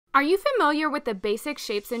Are you familiar with the basic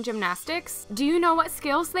shapes in gymnastics? Do you know what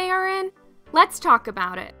skills they are in? Let's talk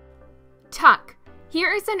about it. Tuck.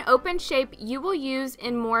 Here is an open shape you will use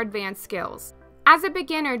in more advanced skills. As a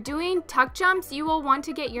beginner doing tuck jumps, you will want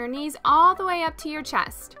to get your knees all the way up to your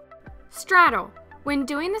chest. Straddle. When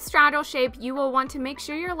doing the straddle shape, you will want to make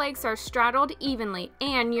sure your legs are straddled evenly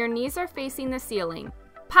and your knees are facing the ceiling.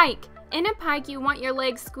 Pike. In a pike, you want your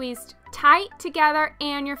legs squeezed tight together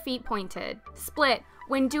and your feet pointed. Split.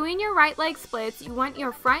 When doing your right leg splits, you want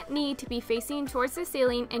your front knee to be facing towards the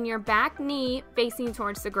ceiling and your back knee facing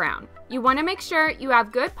towards the ground. You want to make sure you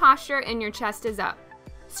have good posture and your chest is up.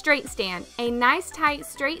 Straight stand. A nice tight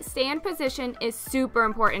straight stand position is super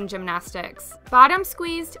important in gymnastics. Bottom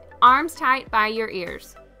squeezed, arms tight by your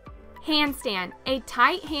ears. Handstand. A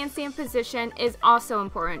tight handstand position is also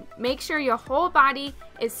important. Make sure your whole body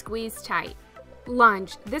is squeezed tight.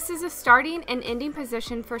 Lunge. This is a starting and ending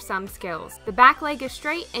position for some skills. The back leg is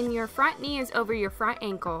straight and your front knee is over your front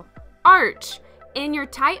ankle. Arch. In your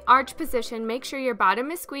tight arch position, make sure your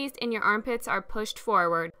bottom is squeezed and your armpits are pushed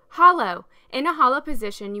forward. Hollow. In a hollow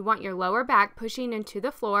position, you want your lower back pushing into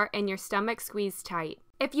the floor and your stomach squeezed tight.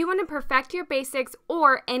 If you want to perfect your basics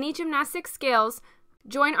or any gymnastic skills,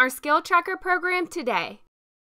 join our skill tracker program today.